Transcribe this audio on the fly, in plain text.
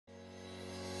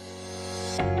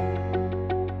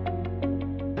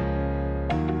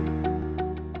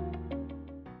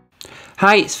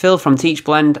Hi, it's Phil from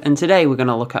Teachblend, and today we're going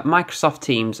to look at Microsoft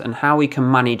Teams and how we can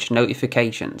manage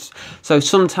notifications. So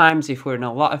sometimes if we're in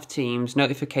a lot of teams,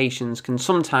 notifications can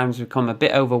sometimes become a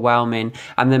bit overwhelming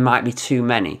and there might be too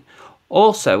many.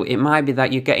 Also, it might be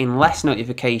that you're getting less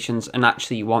notifications and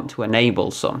actually you want to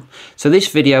enable some. So this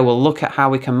video will look at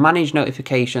how we can manage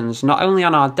notifications not only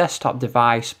on our desktop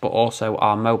device but also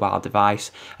our mobile device,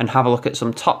 and have a look at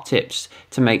some top tips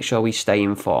to make sure we stay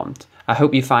informed. I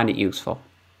hope you find it useful.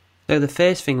 So the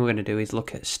first thing we're going to do is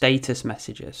look at status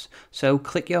messages. So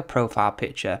click your profile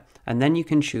picture and then you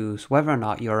can choose whether or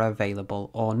not you're available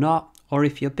or not, or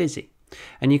if you're busy.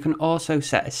 And you can also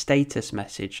set a status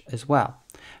message as well.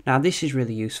 Now this is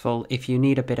really useful if you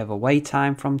need a bit of a wait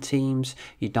time from Teams,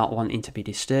 you're not wanting to be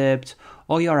disturbed,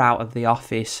 or you're out of the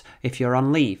office if you're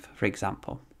on leave, for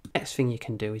example. Next thing you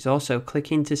can do is also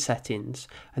click into settings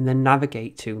and then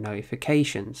navigate to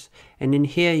notifications, and in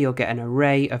here you'll get an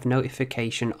array of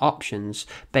notification options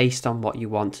based on what you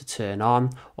want to turn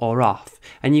on or off,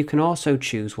 and you can also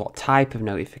choose what type of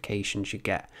notifications you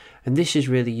get, and this is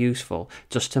really useful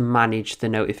just to manage the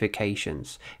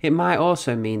notifications. It might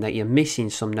also mean that you're missing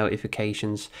some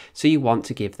notifications, so you want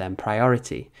to give them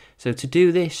priority. So to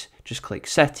do this, just click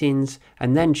settings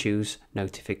and then choose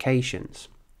notifications.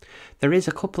 There is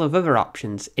a couple of other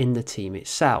options in the team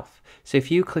itself. So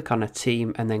if you click on a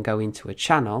team and then go into a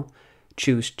channel,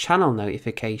 choose channel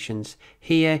notifications,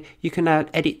 here you can now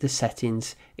edit the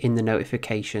settings in the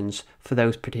notifications for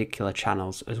those particular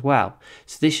channels as well.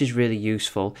 So this is really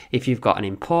useful if you've got an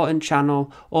important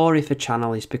channel or if a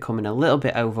channel is becoming a little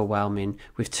bit overwhelming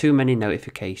with too many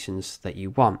notifications that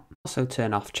you want. Also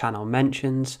turn off channel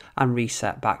mentions and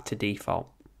reset back to default.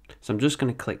 So I'm just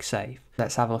going to click save.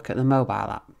 Let's have a look at the mobile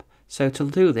app. So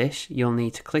to do this, you'll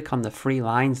need to click on the three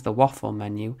lines, the waffle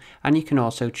menu, and you can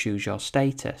also choose your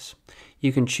status.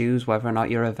 You can choose whether or not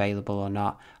you're available or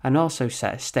not, and also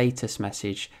set a status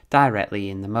message directly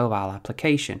in the mobile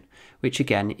application, which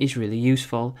again is really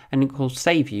useful and it will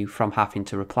save you from having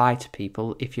to reply to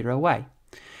people if you're away.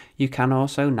 You can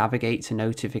also navigate to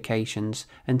notifications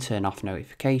and turn off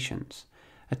notifications.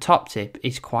 A top tip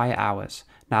is quiet hours.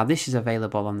 Now this is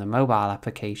available on the mobile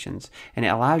applications and it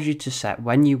allows you to set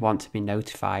when you want to be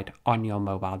notified on your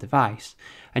mobile device.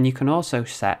 And you can also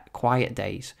set quiet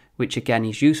days, which again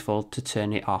is useful to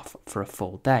turn it off for a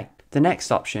full day. The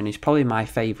next option is probably my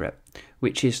favourite,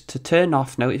 which is to turn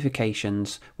off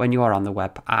notifications when you are on the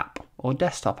web app or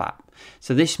desktop app.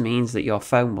 So this means that your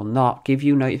phone will not give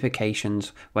you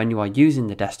notifications when you are using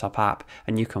the desktop app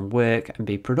and you can work and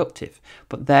be productive.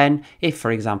 But then if,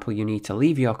 for example, you need to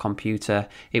leave your computer,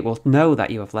 it will know that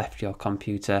you have left your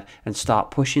computer and start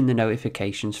pushing the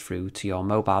notifications through to your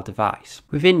mobile device.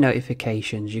 Within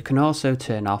notifications, you can also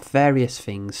turn off various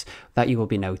things that you will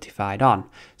be notified on.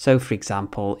 So for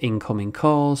example, incoming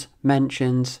calls,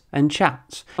 mentions and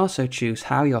chats. Also choose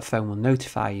how your phone will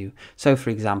notify you. So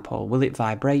for example, will it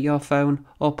vibrate your phone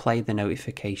or play the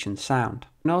notification sound?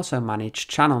 You can also manage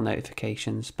channel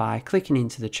notifications by clicking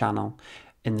into the channel,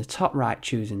 in the top right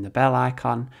choosing the bell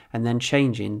icon and then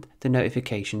changing the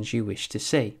notifications you wish to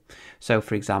see. So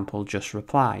for example, just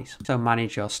replies. So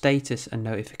manage your status and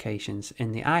notifications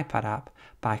in the iPad app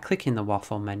by clicking the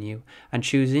waffle menu and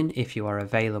choosing if you are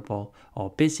available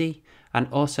or busy, and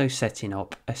also setting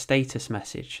up a status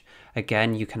message.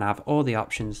 Again, you can have all the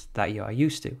options that you are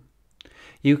used to.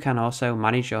 You can also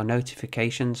manage your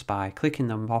notifications by clicking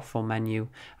the waffle menu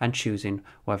and choosing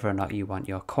whether or not you want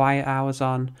your quiet hours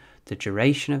on, the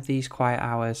duration of these quiet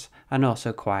hours, and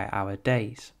also quiet hour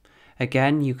days.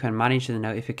 Again, you can manage the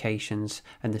notifications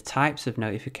and the types of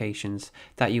notifications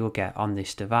that you will get on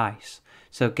this device.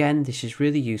 So again, this is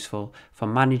really useful for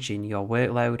managing your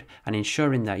workload and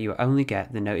ensuring that you only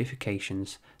get the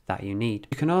notifications that you need.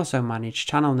 You can also manage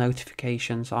channel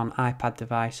notifications on iPad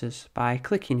devices by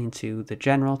clicking into the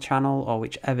general channel or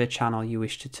whichever channel you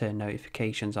wish to turn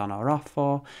notifications on or off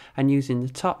for, and using the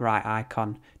top right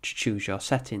icon to choose your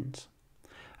settings.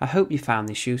 I hope you found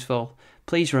this useful.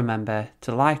 Please remember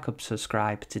to like and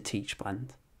subscribe to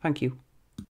Teachblend. Thank you.